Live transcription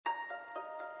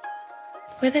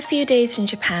With a few days in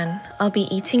Japan, I'll be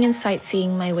eating and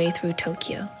sightseeing my way through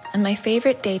Tokyo and my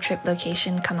favorite day trip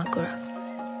location, Kamakura.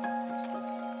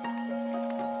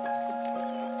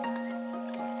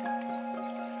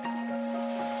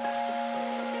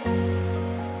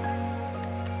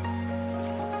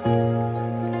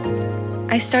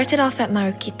 I started off at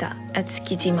Marukita at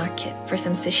Tsukiji Market for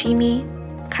some sashimi,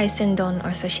 kaisendon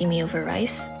or sashimi over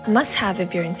rice, a must-have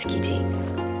if you're in Tsukiji,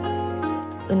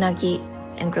 unagi,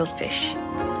 and grilled fish.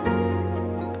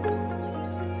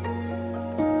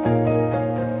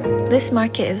 This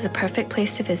market is the perfect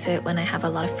place to visit when I have a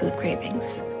lot of food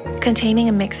cravings. Containing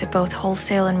a mix of both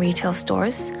wholesale and retail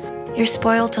stores, you're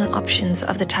spoiled on options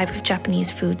of the type of Japanese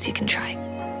foods you can try.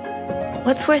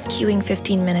 What's worth queuing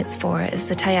 15 minutes for is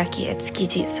the taiyaki at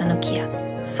Tsukiji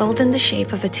Sanokiya. Sold in the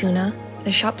shape of a tuna,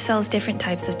 the shop sells different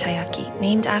types of taiyaki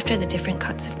named after the different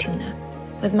cuts of tuna,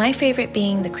 with my favorite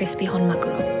being the crispy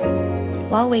honmakuro.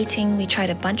 While waiting, we tried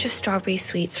a bunch of strawberry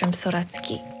sweets from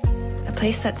Soratsuki, a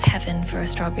place that's heaven for a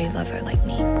strawberry lover like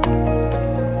me.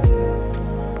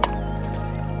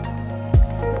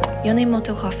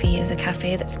 YONEMOTO Coffee is a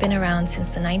cafe that's been around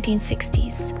since the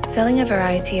 1960s, selling a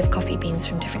variety of coffee beans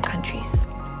from different countries.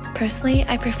 Personally,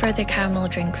 I prefer their caramel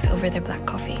drinks over their black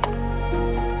coffee.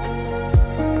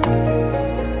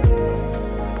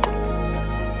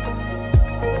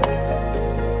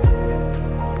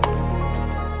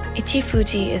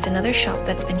 Ichifuji is another shop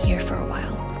that's been here for a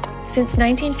while. Since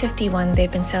 1951,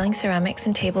 they've been selling ceramics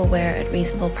and tableware at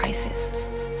reasonable prices,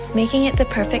 making it the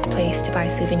perfect place to buy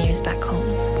souvenirs back home.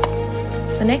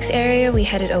 The next area we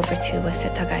headed over to was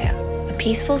Setagaya, a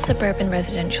peaceful suburban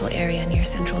residential area near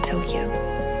central Tokyo.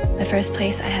 The first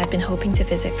place I had been hoping to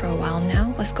visit for a while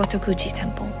now was Gotokuji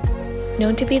Temple,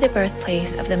 known to be the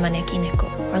birthplace of the maneki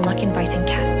neko, or luck-inviting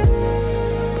cat.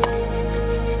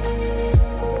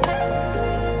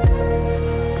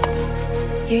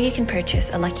 Here you can purchase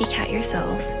a lucky cat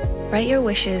yourself, write your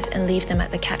wishes, and leave them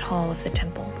at the cat hall of the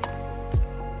temple.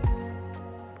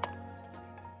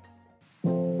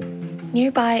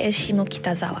 Nearby is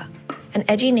Shimokitazawa, an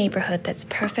edgy neighborhood that's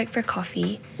perfect for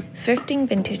coffee, thrifting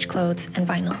vintage clothes, and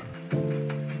vinyl.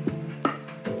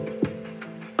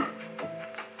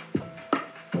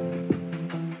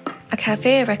 A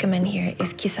cafe I recommend here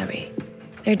is KISSA.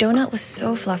 Their donut was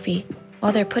so fluffy,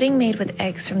 while their pudding made with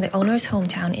eggs from the owner's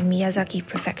hometown in Miyazaki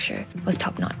Prefecture was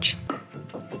top-notch.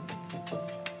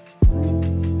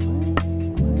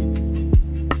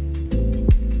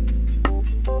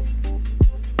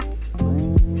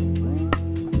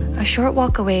 A short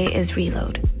walk away is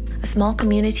Reload, a small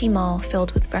community mall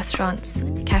filled with restaurants,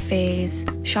 cafes,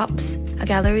 shops, a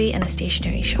gallery, and a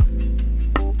stationery shop.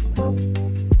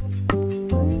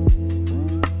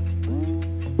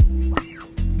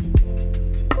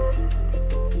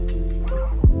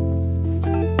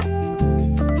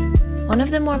 One of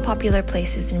the more popular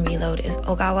places in Reload is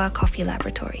OGAWA Coffee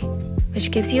Laboratory, which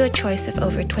gives you a choice of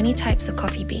over 20 types of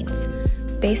coffee beans,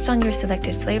 based on your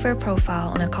selected flavor profile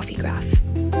on a coffee graph.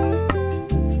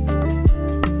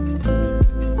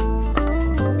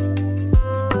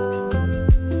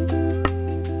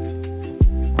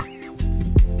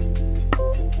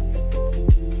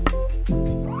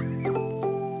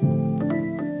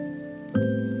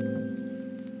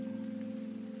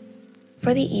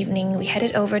 For the evening, we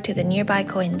headed over to the nearby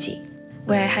Koenji,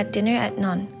 where I had dinner at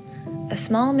Non, a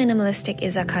small minimalistic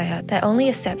izakaya that only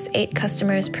accepts 8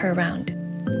 customers per round.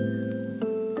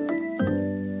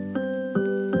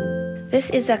 This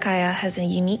izakaya has a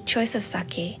unique choice of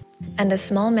sake and a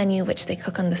small menu which they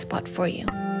cook on the spot for you.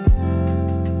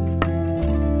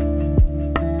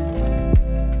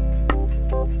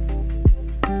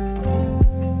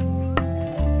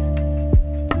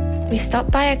 We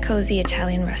stopped by a cozy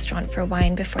Italian restaurant for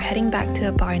wine before heading back to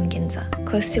a bar in Ginza,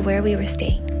 close to where we were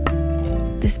staying.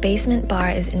 This basement bar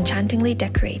is enchantingly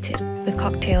decorated with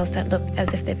cocktails that look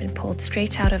as if they've been pulled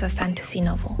straight out of a fantasy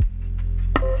novel.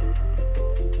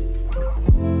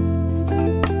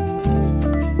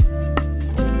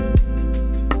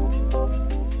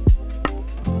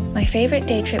 My favorite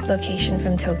day trip location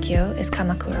from Tokyo is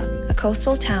Kamakura, a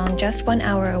coastal town just 1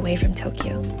 hour away from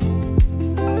Tokyo.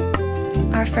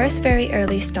 Our first very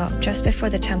early stop just before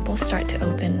the temples start to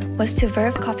open was to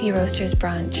Verve Coffee Roasters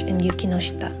branch in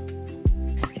Yukinoshita.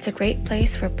 It's a great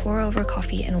place for pour-over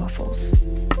coffee and waffles.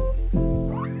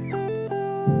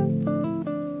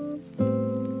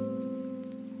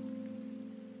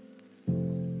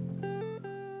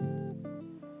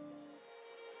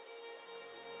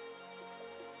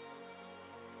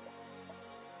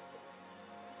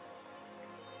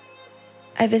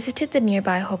 I visited the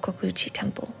nearby Hokokuji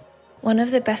Temple, one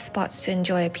of the best spots to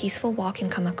enjoy a peaceful walk in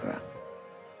Kamakura.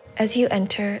 As you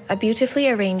enter, a beautifully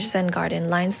arranged Zen garden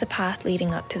lines the path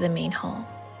leading up to the main hall.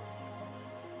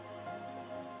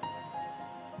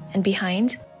 And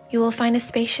behind, you will find a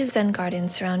spacious Zen garden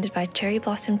surrounded by cherry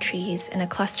blossom trees and a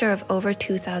cluster of over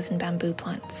 2,000 bamboo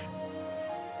plants.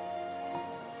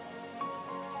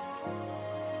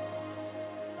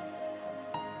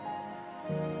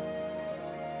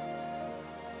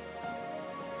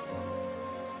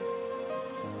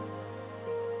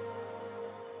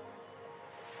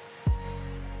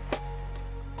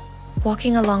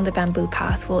 Walking along the bamboo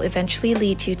path will eventually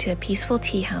lead you to a peaceful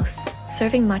tea house,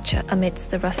 serving matcha amidst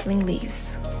the rustling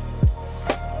leaves.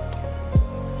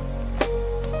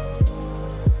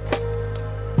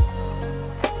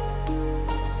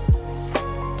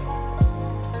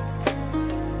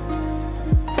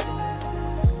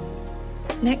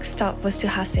 Next stop was to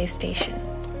Hase Station,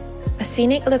 a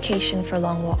scenic location for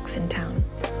long walks in town.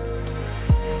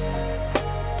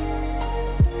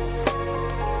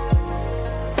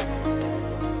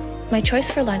 My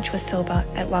choice for lunch was soba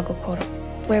at Wagokoro,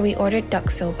 where we ordered duck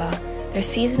soba, their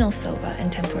seasonal soba, and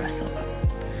tempura soba,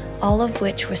 all of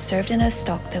which were served in a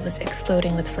stock that was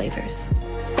exploding with flavors.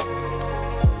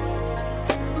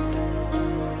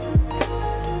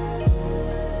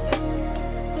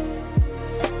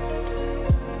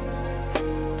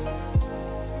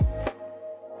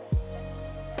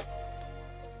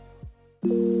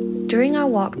 During our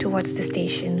walk towards the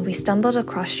station, we stumbled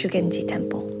across Shugenji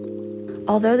Temple.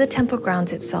 Although the temple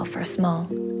grounds itself are small,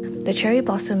 the cherry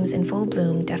blossoms in full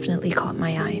bloom definitely caught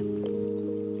my eye.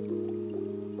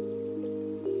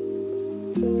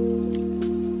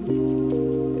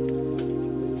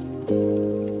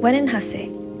 When in Hase,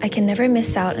 I can never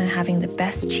miss out on having the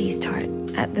best cheese tart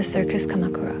at the Circus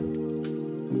Kamakura,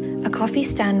 a coffee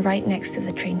stand right next to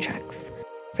the train tracks,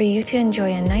 for you to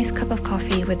enjoy a nice cup of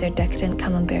coffee with their decadent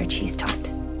camembert cheese tart.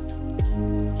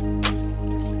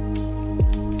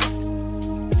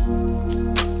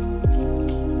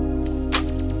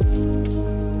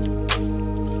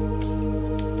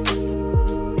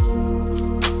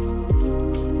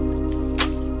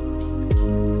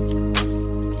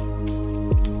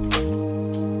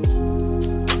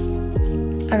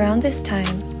 Around this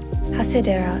time,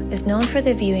 Hasedera is known for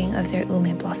the viewing of their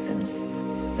ume blossoms,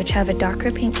 which have a darker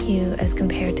pink hue as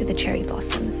compared to the cherry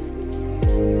blossoms.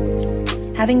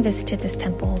 Having visited this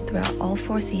temple throughout all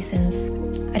 4 seasons,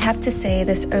 I'd have to say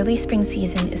this early spring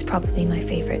season is probably my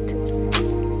favorite.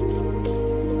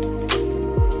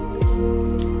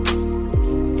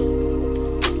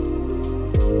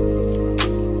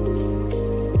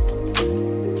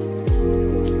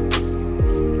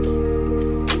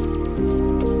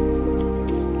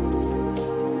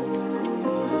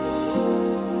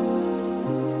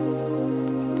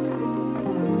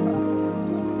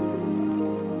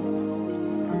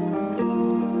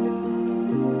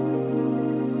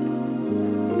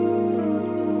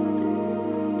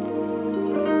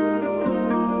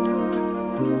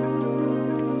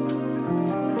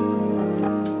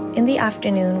 In the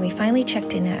afternoon, we finally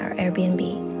checked in at our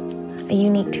Airbnb, a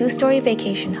unique 2-story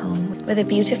vacation home with a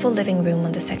beautiful living room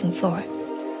on the 2nd floor.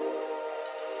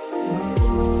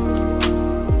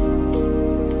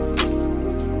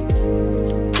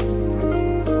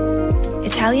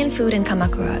 Italian food in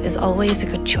Kamakura is always a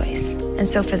good choice, and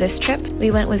so for this trip,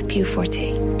 we went with Più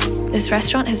Forte. This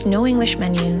restaurant has no English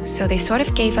menu, so they sort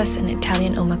of gave us an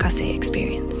Italian omakase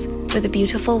experience, with a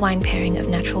beautiful wine pairing of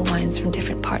natural wines from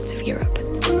different parts of Europe.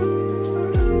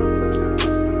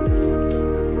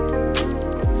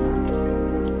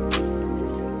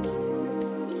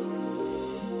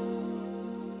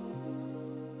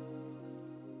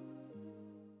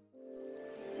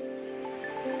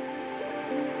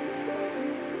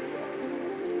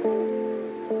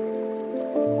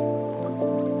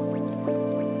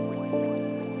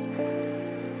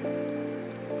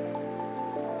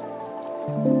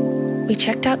 We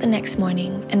checked out the next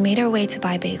morning and made our way to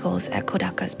buy bagels at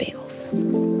Kodaka's Bagels.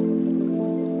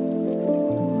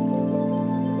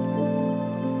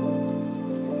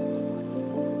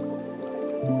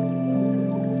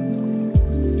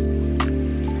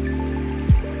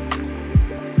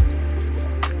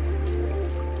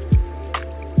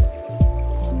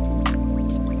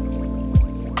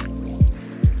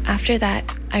 After that,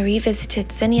 I revisited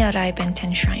Zenyarai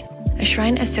Benten Shrine, a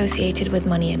shrine associated with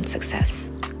money and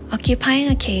success. Occupying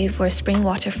a cave where spring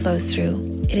water flows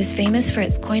through, it is famous for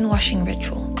its coin washing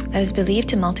ritual that is believed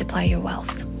to multiply your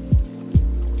wealth.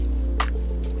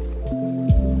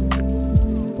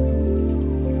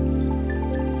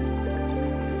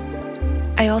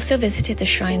 I also visited the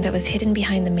shrine that was hidden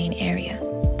behind the main area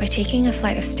by taking a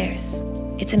flight of stairs.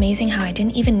 It's amazing how I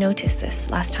didn't even notice this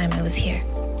last time I was here.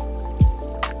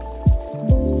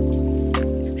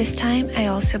 This time, I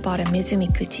also bought a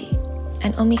Mizumikuji,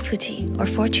 an omikuji or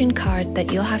fortune card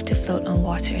that you'll have to float on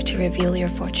water to reveal your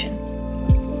fortune.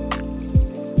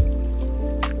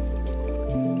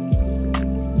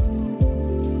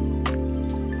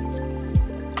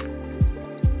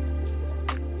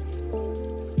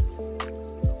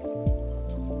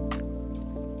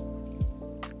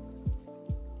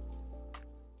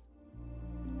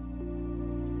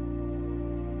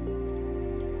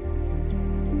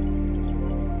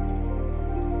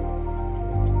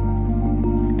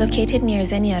 Located near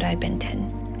Zenyarai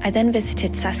Benten, I then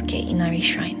visited Sasuke Inari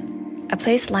Shrine, a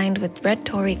place lined with red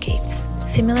torii gates,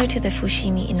 similar to the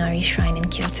Fushimi Inari Shrine in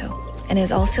Kyoto, and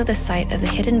is also the site of the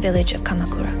hidden village of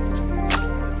Kamakura.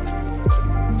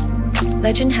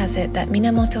 Legend has it that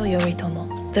Minamoto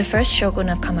Yoritomo, the first shogun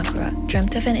of Kamakura,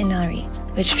 dreamt of an Inari,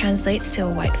 which translates to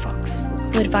a white fox,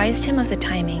 who advised him of the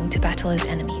timing to battle his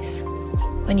enemies.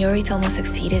 When Yoritomo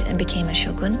succeeded and became a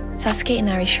shogun, Sasuke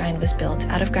Inari Shrine was built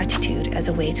out of gratitude as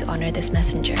a way to honor this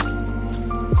messenger.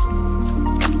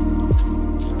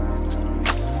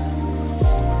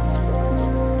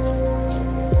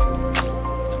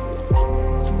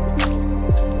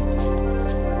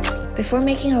 Before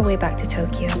making our way back to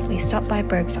Tokyo, we stopped by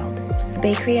Bergfeld, a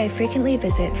bakery I frequently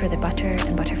visit for the butter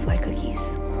and butterfly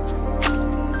cookies.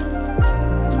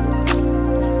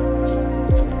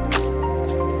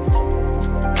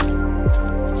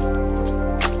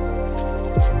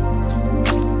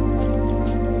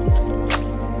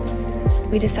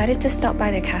 We decided to stop by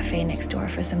their cafe next door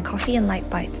for some coffee and light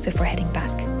bites before heading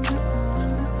back.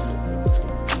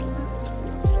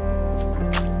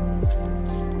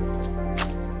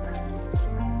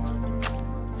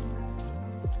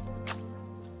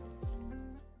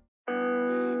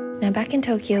 Now back in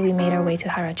Tokyo, we made our way to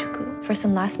Harajuku for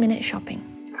some last-minute shopping.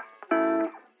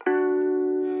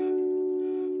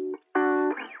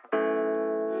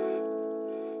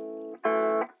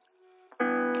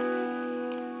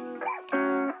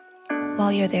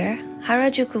 While you're there,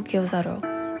 Harajuku Gyozaro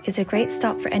is a great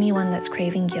stop for anyone that's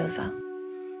craving gyoza.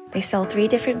 They sell 3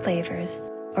 different flavors,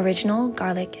 original,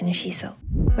 garlic, and shiso,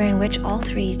 wherein which all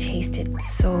 3 tasted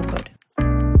so good.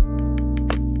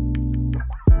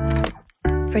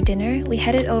 For dinner, we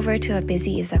headed over to a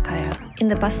busy izakaya in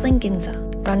the bustling Ginza,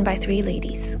 run by 3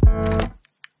 ladies.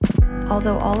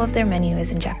 Although all of their menu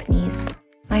is in Japanese,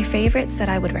 my favorites that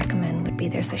I would recommend would be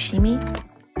their sashimi,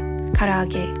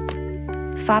 karaage,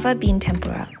 fava bean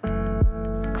tempura,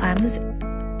 clams,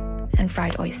 and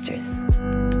fried oysters.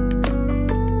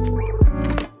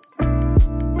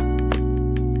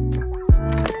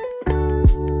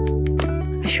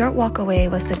 A short walk away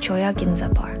was the Choya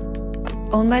Ginza bar,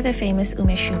 owned by the famous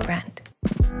umeshu brand.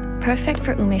 Perfect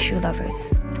for umeshu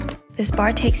lovers. This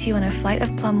bar takes you on a flight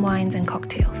of plum wines and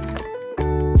cocktails.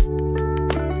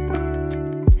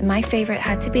 And my favorite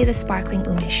had to be the sparkling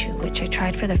umeshu, which I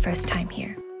tried for the first time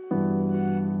here.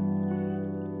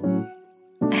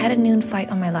 I had a noon flight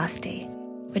on my last day,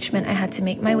 which meant I had to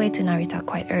make my way to Narita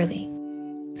quite early.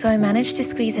 So I managed to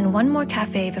squeeze in one more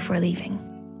cafe before leaving.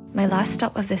 My last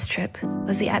stop of this trip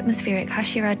was the atmospheric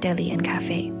Hashira Deli and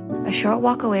Cafe, a short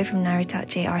walk away from Narita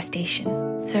JR Station,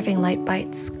 serving light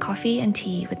bites, coffee, and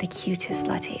tea with the cutest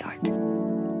latte art.